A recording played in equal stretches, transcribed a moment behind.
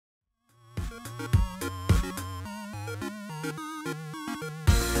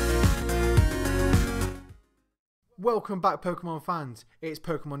Welcome back, Pokemon fans. It's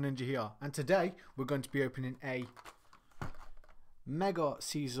Pokemon Ninja here, and today we're going to be opening a Mega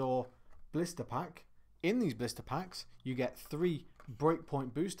Scizor Blister Pack. In these blister packs, you get 3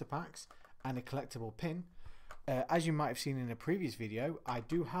 BREAKpoint booster packs and a collectible pin. As you might have seen in a previous video, I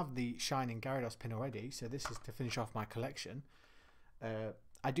do have the Shining Gyarados pin already, so this is to finish off my collection.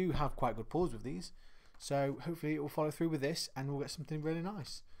 I do have quite good pulls with these, so hopefully it will follow through with this and we'll get something really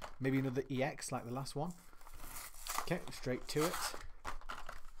nice. Maybe another EX like the last one. Okay, straight to it.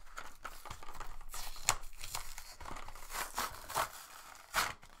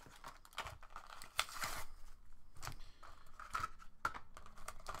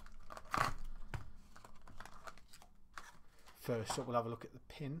 First up, we'll have a look at the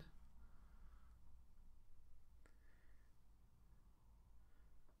pin.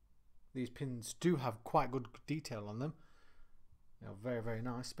 These pins do have quite good detail on them. They're very, very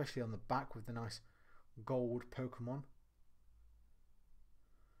nice, especially on the back with the nice gold Pokemon.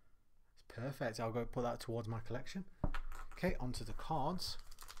 It's perfect. I'll go put that towards my collection. Okay, onto the cards.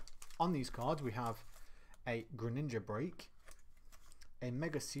 On these cards we have a Greninja Break, a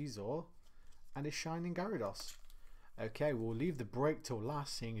Mega Scizor, and a Shining Gyarados. Okay, we'll leave the break till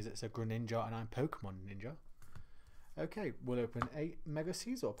last, seeing as it's a Greninja and I'm Pokemon Ninja. Okay, we'll open a Mega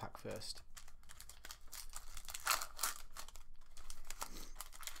Scizor pack first.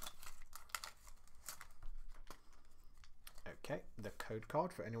 Okay, the code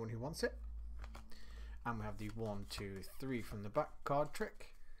card for anyone who wants it. And we have the 1, 2, 3 from the back card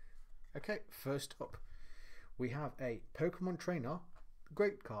trick. Okay, first up we have a Pokemon Trainer,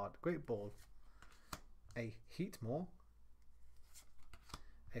 great card, great ball, a Heatmore,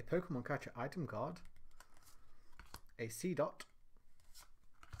 a Pokemon Catcher item card, a Seedot,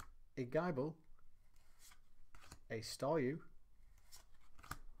 a Gible, a Staryu,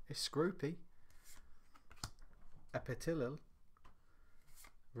 a Scroopy, a Petilil.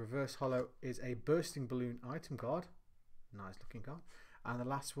 Reverse Hollow is a Bursting Balloon item card, nice looking card, and the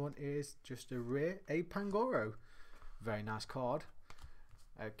last one is just a rare, a Pangoro, very nice card.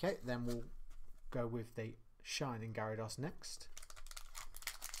 Okay, then we'll go with the Shining Gyarados next.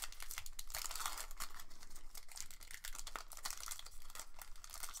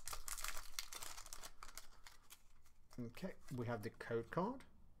 Okay, we have the code card.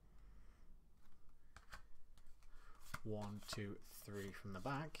 1, 2, 3 from the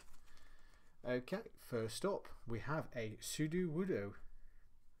back. Okay, first up we have a Sudowoodo,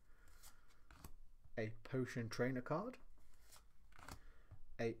 a Potion Trainer card,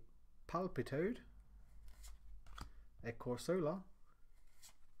 a Palpitoad, a Corsola,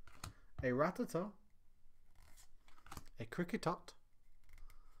 a Rattata, a Kricketot,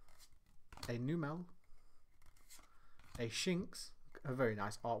 a Numel, a Shinx. A very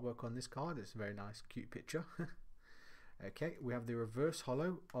nice artwork on this card. It's a very nice, cute picture. Okay, we have the reverse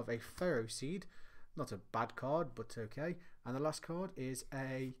hollow of a Ferroseed. Not a bad card, but okay. And the last card is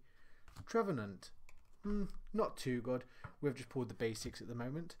a Trevenant. Not too good. We've just pulled the basics at the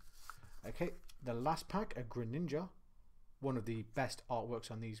moment. Okay, the last pack, a Greninja. One of the best artworks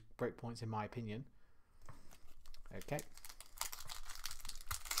on these breakpoints in my opinion. Okay.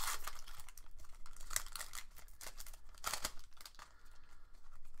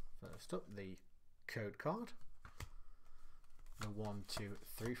 First up, the code card. The 1, 2,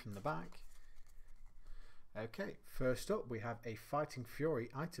 3 from the back. Okay, first up we have a Fighting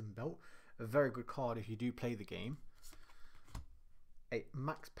Fury item belt. A very good card if you do play the game. A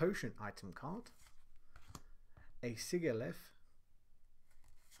Max Potion item card. A Sigilyph.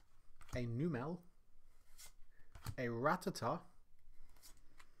 A Numel. A Rattata.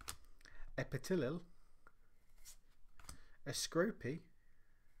 A Petilil. A Scroopy.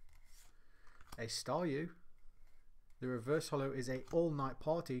 A Staryu. The reverse hollow is a All Night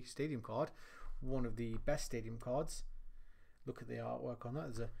Party stadium card, one of the best stadium cards. Look at the artwork on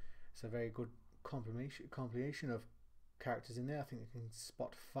that. It's a very good compilation of characters in there. I think you can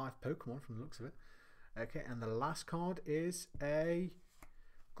spot 5 Pokemon from the looks of it. Okay, and the last card is a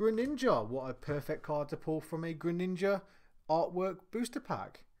Greninja. What a perfect card to pull from a Greninja artwork booster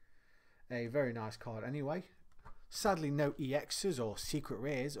pack. A very nice card anyway. Sadly no EXs or secret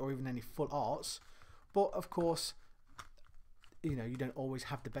rares or even any full arts, but of course, you know, you don't always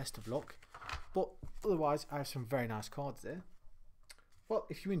have the best of luck, but otherwise I have some very nice cards there. Well,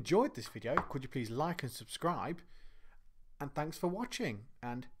 if you enjoyed this video, could you please like and subscribe, and thanks for watching,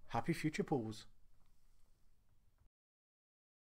 and happy future pulls.